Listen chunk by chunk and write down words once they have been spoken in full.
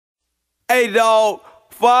Hey, dawg,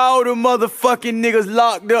 for all the motherfucking niggas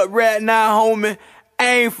locked up right now, homie, I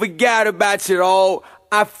ain't forgot about you, dawg.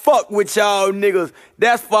 I fuck with y'all niggas.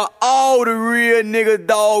 That's for all the real niggas,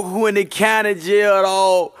 dawg, who in the county jail,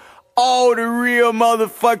 dawg. All the real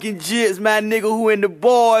motherfucking jits, my nigga, who in the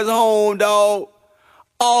boys' home, dawg.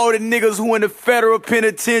 All the niggas who in the federal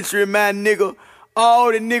penitentiary, my nigga.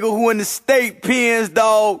 All the niggas who in the state pens,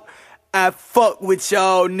 dawg. I fuck with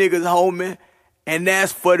y'all niggas, homie. And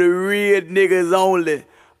that's for the real niggas only.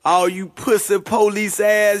 All you pussy police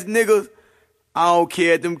ass niggas, I don't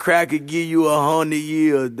care if them crackers give you 100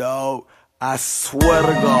 years, dawg. I swear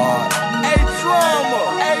to God. Hey, Drama.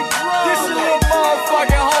 Hey, Drama. This your little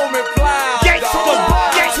motherfucking homie Plies, dawg.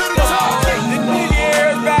 The nigga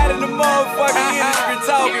everybody in the motherfucking industry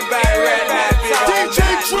talking about right now, bitch.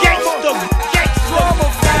 DJ Drama. Drama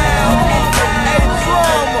found me. Hey,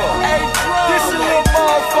 Drama. Hey, Drama. This your little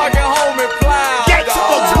motherfucking homie Plies.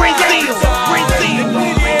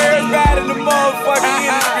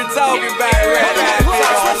 Talking about it right now,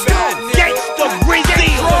 gangsta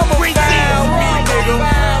Brazil,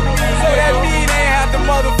 so that mean they ain't have to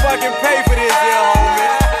motherfucking pay for this here,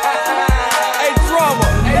 homie. Hey, Drama,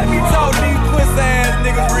 let me talk to these pussy ass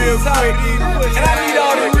niggas real quick. And I need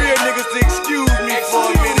all the real niggas to excuse me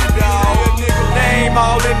for a minute, dawg. Name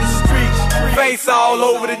all in the streets, face all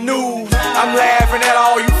over the news. I'm laughing at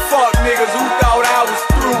all you fuck niggas who thought I was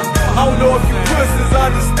through. I don't know if you pussies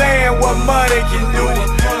understand what money can do.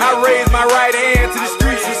 I raise my right hand to the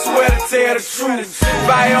streets and swear to tell the truth. If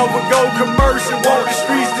I ever go commercial, want the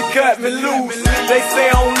streets to cut me loose. They say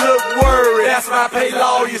I don't look worried, that's what I pay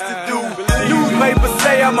lawyers to do. Newspapers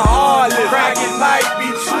say I'm heartless, crack it might be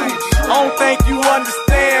true. I don't think you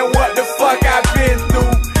understand what the fuck I've been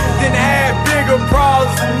through. Then had bigger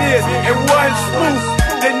problems than this and one spoof.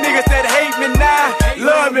 The niggas that hate me now,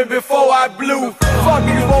 love me before I blew. Fuck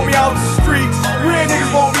niggas want me out the streets, real niggas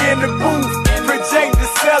want me in the booth. Project to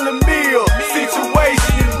sell a meal,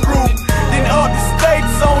 situation improved. Then up the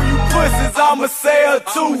stakes on you pussies, I'ma sell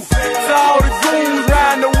too. To all the goons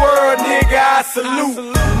round the world, nigga, I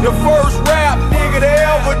salute. The first rap nigga to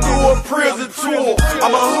ever do a prison tour.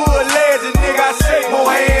 I'm a hood legend, nigga, I shake more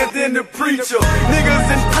hands than the preacher. Niggas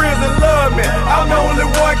in prison love me, I'm the only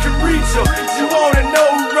one can reach them. You wanna know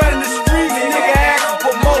who running the streets, nigga, ask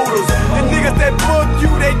for promoters. The niggas that book you,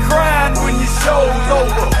 they crying when your show's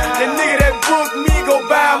over. The nigga that book me, go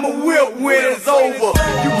buy him a whip when it's over.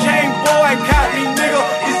 You can't boycott me, nigga,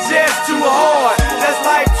 it's just too hard. That's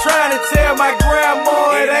like trying to tell my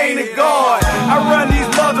grandma it ain't a God. I run these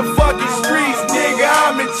motherfucking streets, nigga,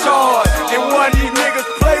 I'm in charge. And one of these niggas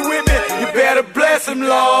play with me, you better bless him,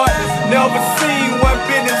 Lord. Never seen one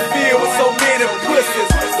business filled with so many pussies.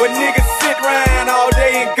 When niggas sit around all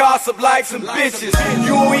day and gossip like some bitches.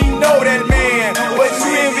 You ain't know that man, but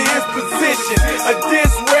you envy his position. A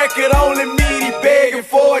diss record only mean he begging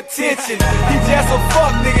for attention. He just a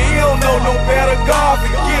fuck nigga, he don't know no better, God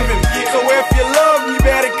forgive him. So if you love him, you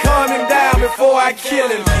better calm him down before I kill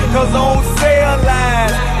him. Cause I don't sell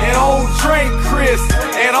lines, and I don't drink Chris,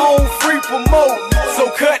 and I don't free promote. So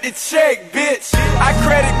cut the check, bitch. I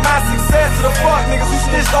credit my success to the fuck niggas who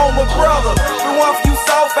snitched on my brother. If it weren't for you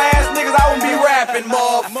soft ass niggas, I wouldn't be rapping,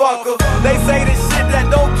 motherfucker. They say the shit that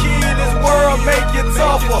don't kill in this world make you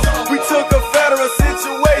tougher. We took a federal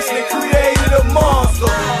situation and created a monster.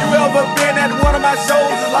 You ever been at one of my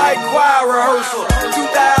shows? It's like choir rehearsal. 2,000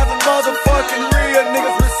 motherfucking real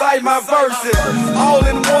niggas recite my verses. All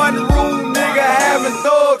in one room, nigga, having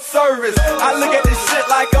thug service. I look at this shit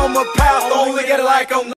like I'm a pastor, don't look at it like I'm